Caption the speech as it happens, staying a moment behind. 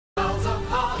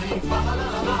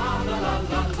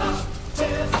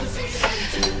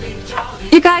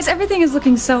You guys, everything is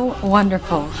looking so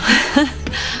wonderful.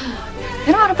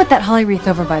 You know how to put that holly wreath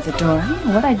over by the door. I don't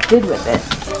know what I did with it.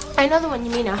 I know the one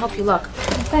you mean. I'll help you look.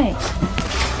 Thanks.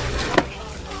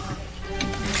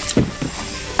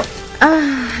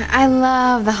 I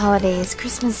love the holidays.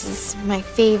 Christmas is my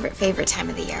favorite time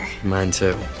of the year. Mine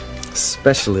too.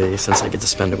 Especially since I get to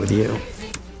spend it with you.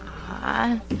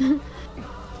 Aww.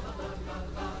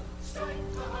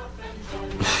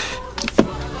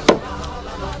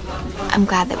 I'm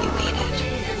glad that we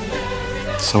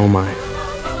waited. So am I.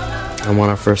 I want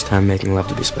our first time making love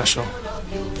to be special.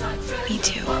 Me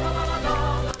too.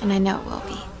 And I know it will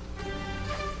be.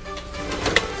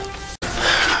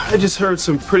 I just heard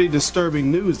some pretty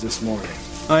disturbing news this morning.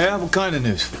 Oh yeah? What kind of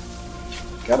news?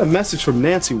 Got a message from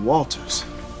Nancy Walters.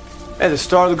 Hey, the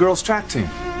star of the girls' track team.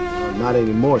 Well, not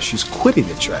anymore. She's quitting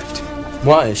the track team.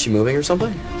 Why? Is she moving or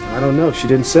something? I don't know. She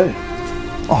didn't say.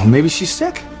 Oh, maybe she's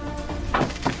sick?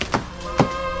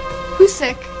 Who's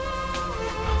sick?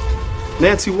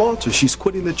 Nancy Walters. She's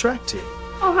quitting the track team.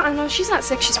 Oh, no, she's not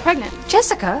sick. She's pregnant.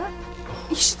 Jessica,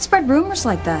 you should spread rumors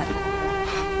like that.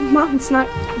 Mom, it's not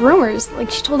rumors. Like,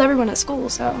 she told everyone at school,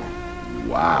 so.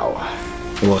 Wow.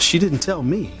 Well, she didn't tell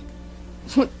me.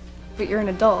 But you're an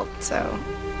adult, so.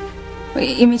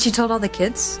 Wait, you mean she told all the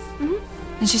kids? Mm-hmm.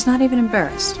 And she's not even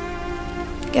embarrassed?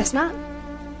 Guess not.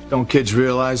 Don't kids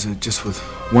realize that just with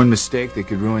one mistake they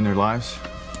could ruin their lives?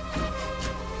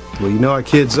 Well, you know how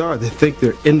kids are. They think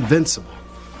they're invincible.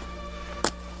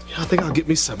 You know, I think I'll get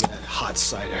me some of that hot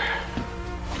cider.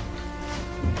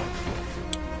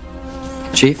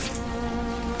 Chief,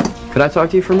 could I talk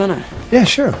to you for a minute? Yeah,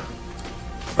 sure.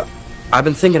 I've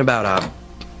been thinking about,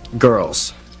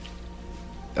 girls.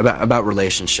 About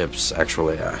relationships,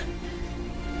 actually.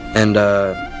 And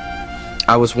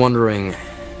I was wondering,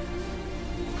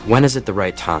 when is it the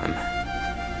right time?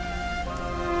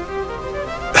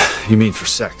 You mean for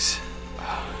sex?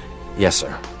 Yes,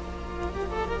 sir.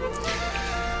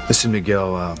 Listen,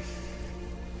 Miguel,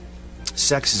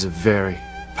 sex is a very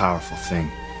powerful thing,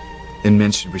 and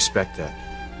men should respect that.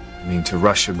 I mean, to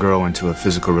rush a girl into a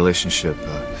physical relationship,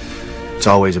 it's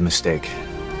always a mistake,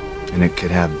 and it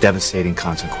could have devastating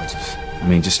consequences. I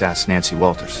mean, just ask Nancy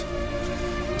Walters.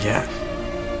 Yeah.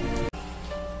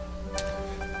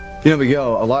 You know,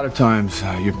 Miguel, a lot of times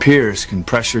your peers can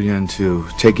pressure you into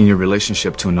taking your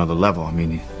relationship to another level. I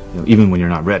mean, even when you're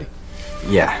not ready.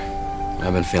 Yeah,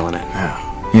 I've been feeling it. Yeah.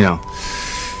 You know,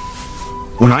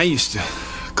 when I used to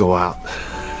go out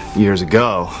years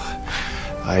ago,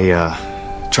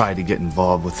 I tried to get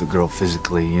involved with the girl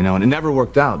physically, you know, and it never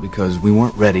worked out because we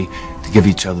weren't ready to give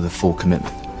each other the full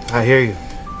commitment. I hear you.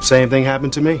 Same thing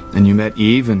happened to me. And you met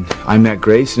Eve, and I met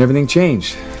Grace, and everything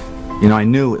changed. You know, I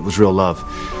knew it was real love.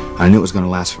 I knew it was going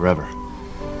to last forever.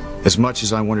 As much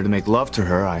as I wanted to make love to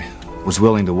her, I was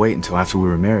willing to wait until after we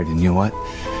were married, and you know what?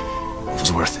 It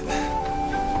was worth it.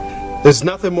 There's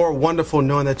nothing more wonderful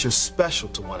knowing that you're special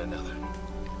to one another.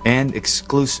 And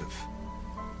exclusive.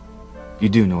 You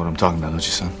do know what I'm talking about, don't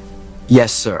you, son?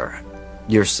 Yes, sir.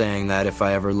 You're saying that if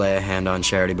I ever lay a hand on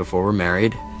Charity before we're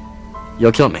married,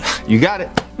 you'll kill me. You got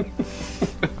it.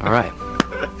 All right.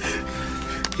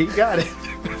 He got it.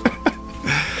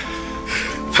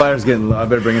 Fire's getting low. I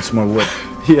better bring in some more wood.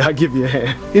 Yeah, I'll give you a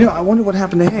hand. You know, I wonder what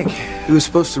happened to Hank. He was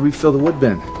supposed to refill the wood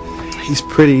bin. He's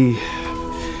pretty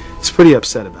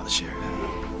upset about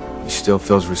Sheridan. He still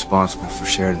feels responsible for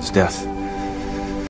Sheridan's death.